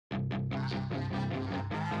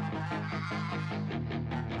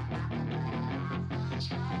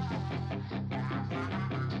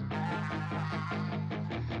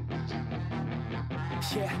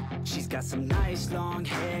Yeah, she's got some nice long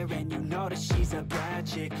hair, and you know that she's a bad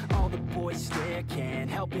chick. All the boys stare, can't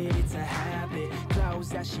help it, it's a habit. Clothes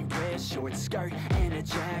that she wears, short skirt and a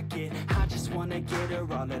jacket. I just wanna get her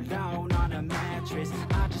all alone on a mattress.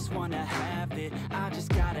 I just wanna have it, I just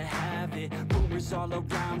gotta have it. Rumors all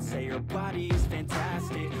around say her body is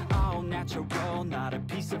fantastic. All natural, not a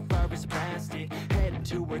piece of fur is plastic. Head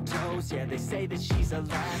to her toes, yeah, they say that she's a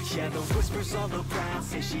latch. Yeah, the whispers all around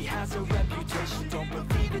say she has a reputation. Don't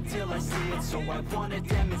believe it till I see it, so I want a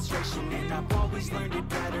demonstration. And I've always learned it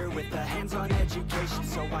better with a hands-on education.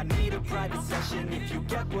 So I need a private session if you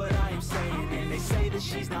get what I am saying. And they say that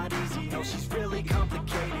she's not easy, no, she's really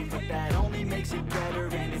complicated, but that only makes it better,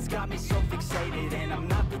 and it's got me so fixated. And I'm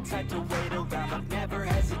not the type to wait around, I've never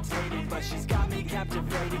hesitated, but she's got me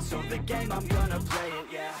captivated, so the game, I'm gonna play it,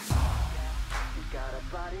 yeah. She's got a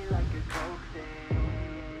body like a coke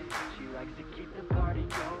thing, she likes to keep the party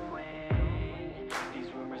going.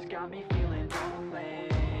 These rumors got me feeling lonely,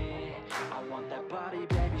 I want that body,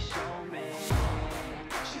 baby, show me.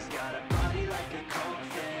 She's got a body like a coke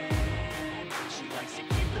thing, she likes to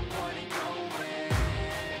keep the party going.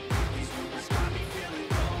 These rumors got me feeling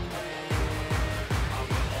lonely, I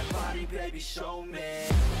want that body, baby, show me.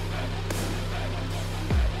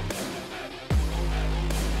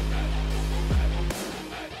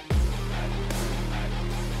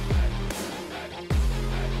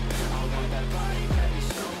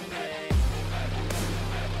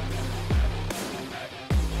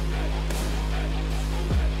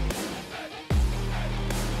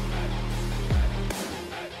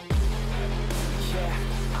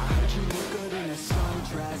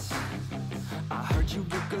 I heard you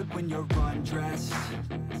look good when you're undressed.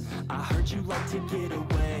 I heard you like to get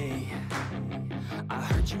away. I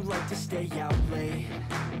heard you like to stay out late.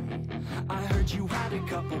 I heard you had a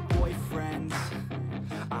couple boyfriends.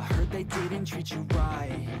 I heard they didn't treat you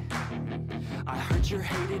right. I heard you're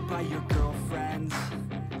hated by your girlfriends,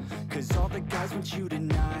 'cause all the guys want you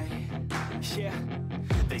tonight. Yeah,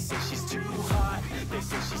 they say she's too hot, they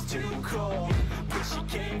say she's too cold. Where she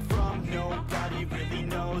came from, nobody really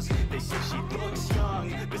knows. They say she looks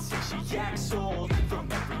young, but say she acts old.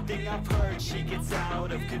 From everything I've heard, she gets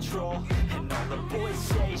out of control. And all the boys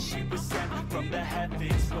say she was sent from the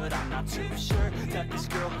heavens, but I'm not too sure that this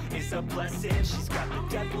girl is a blessing. She's got the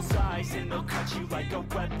devil's eyes, and they'll cut you like a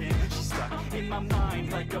weapon. She's stuck in my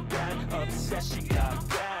mind like a bad obsession. Got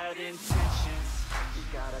bad intentions. She's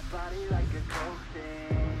got a body like a coke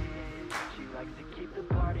thing, she likes to keep the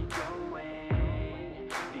party going.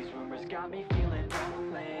 These rumors got me feeling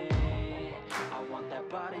lonely, I want that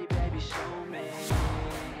body, baby, show me.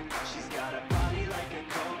 She's got a body like a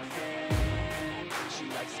coke thing, she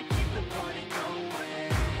likes to keep the party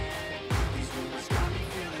going. These rumors got me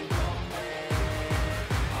feeling lonely,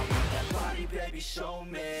 I want that body, baby, show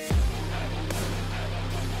me.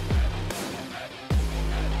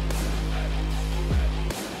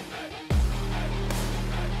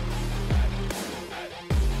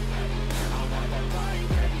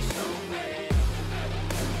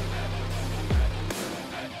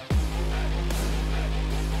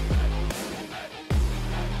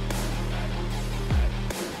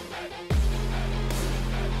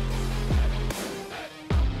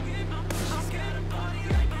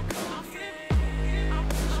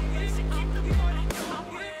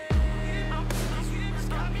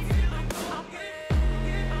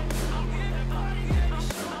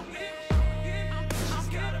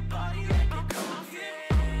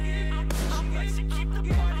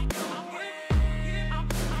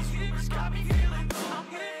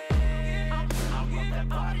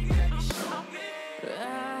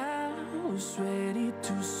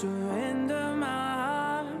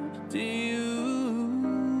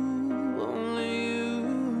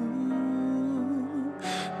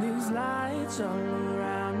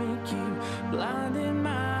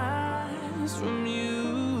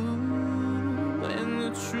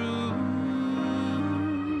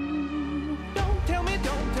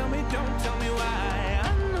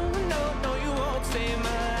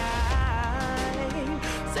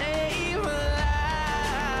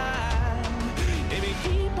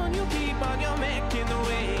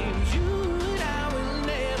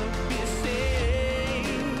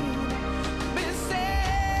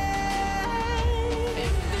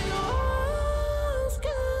 If the walls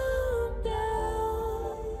come down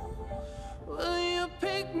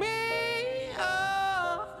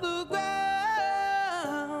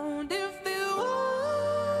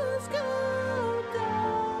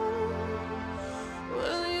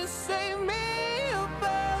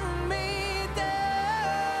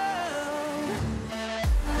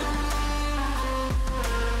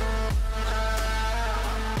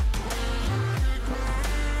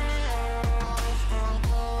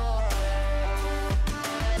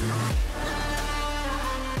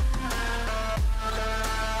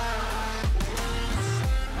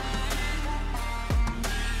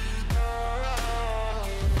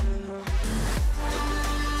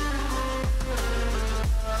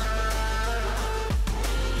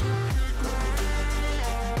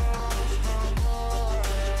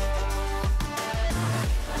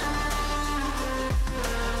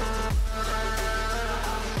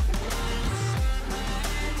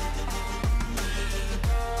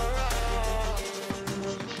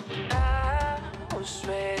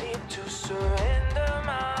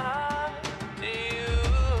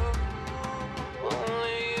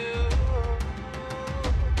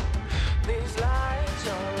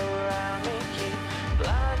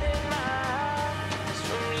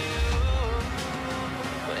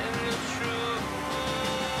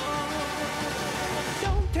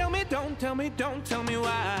me, don't tell me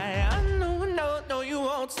why. I know, no, no, you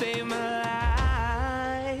won't save my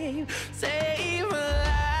life. Save my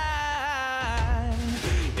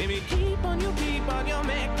life. Baby, keep on, you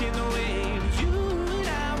making the waves. You and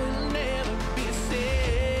I will never be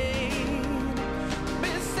safe.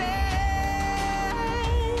 Be safe.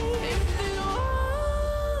 If the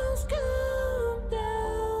walls come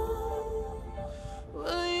down,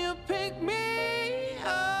 will you pick me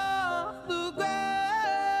off the ground?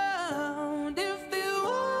 If the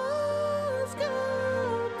walls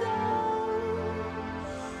come down,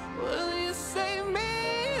 will you save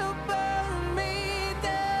me or burn me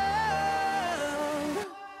down?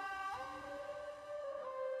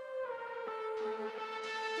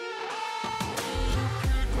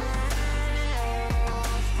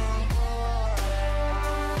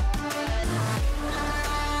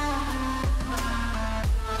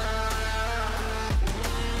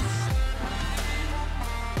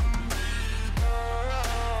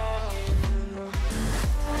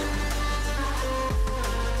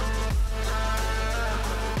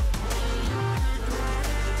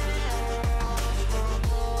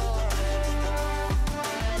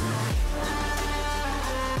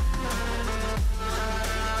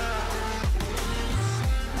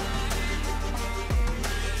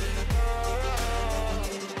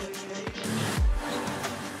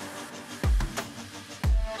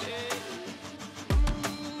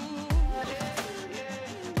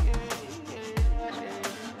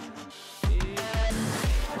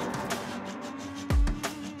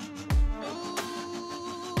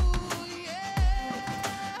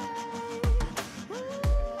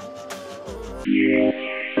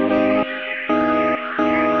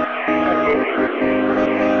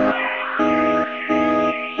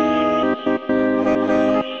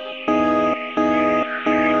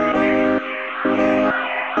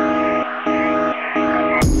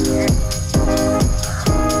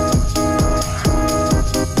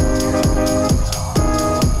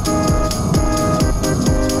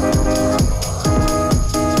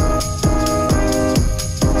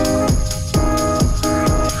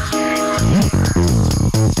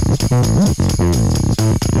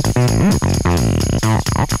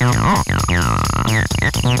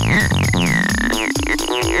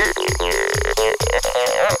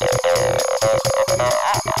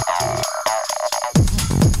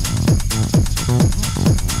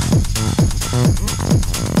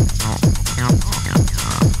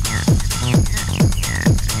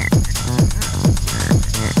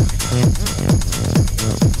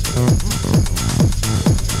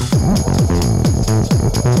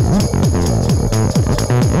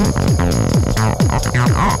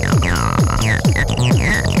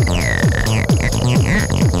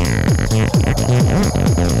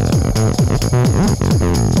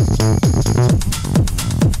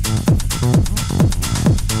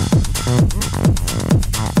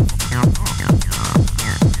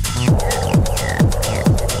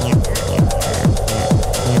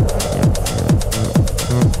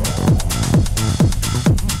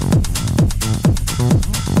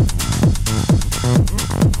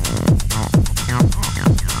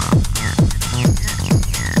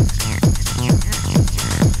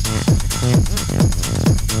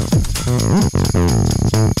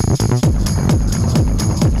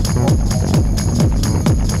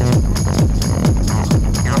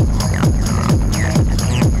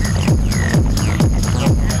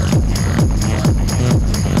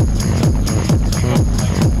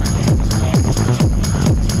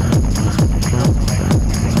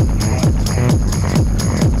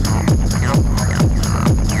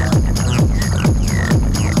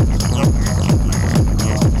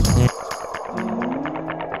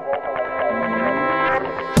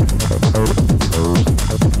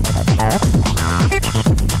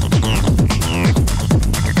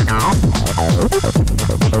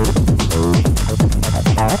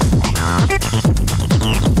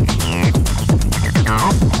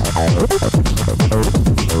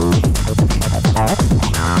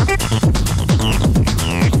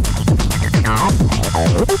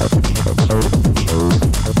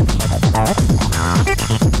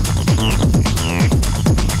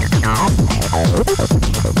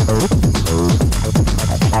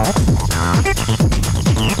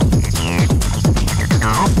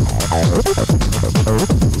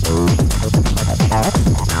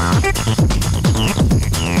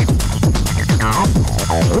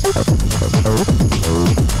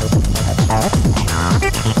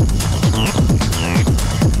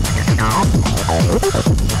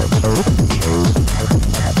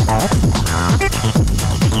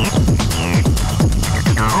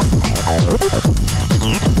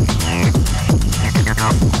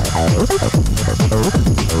 Oh,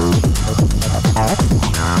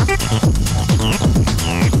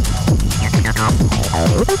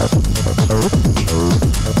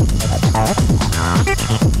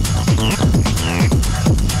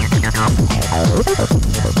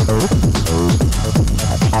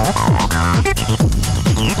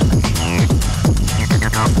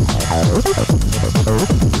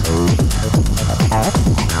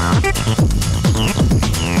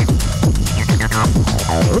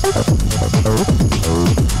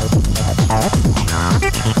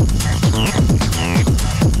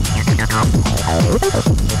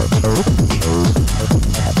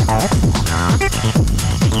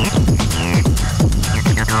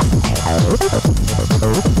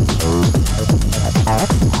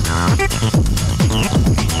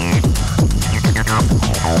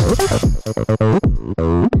 Breathing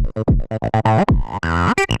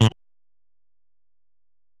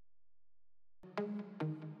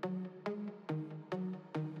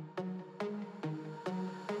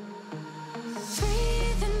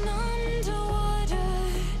underwater,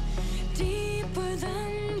 deeper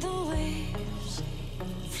than the waves,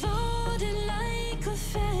 floating like a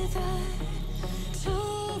feather to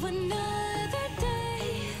another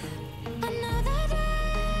day, another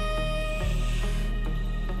day,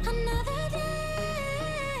 another day.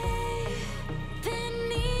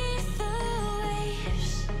 Beneath the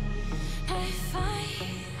waves, I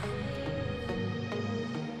find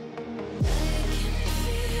I can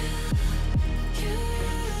feel you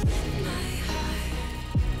in my heart,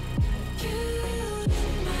 you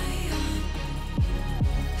in my arms.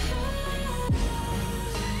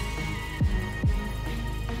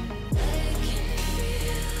 I can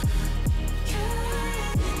feel you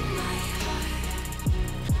in my heart,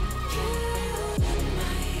 you in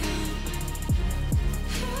my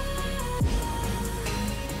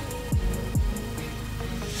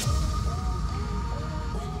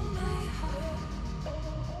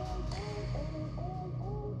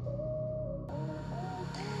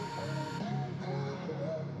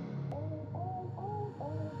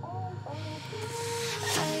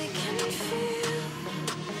I can feel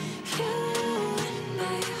you in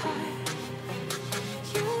my heart,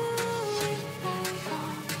 you in my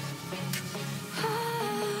arms,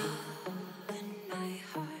 in my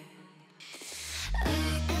heart.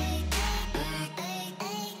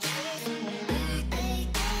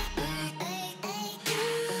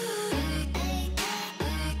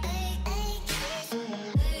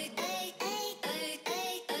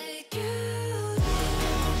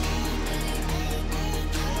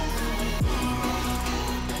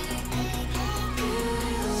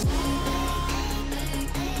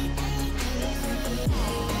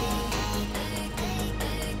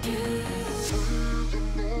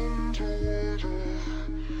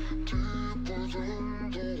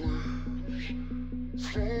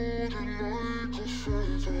 Floating like a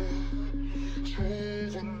feather to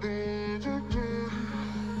another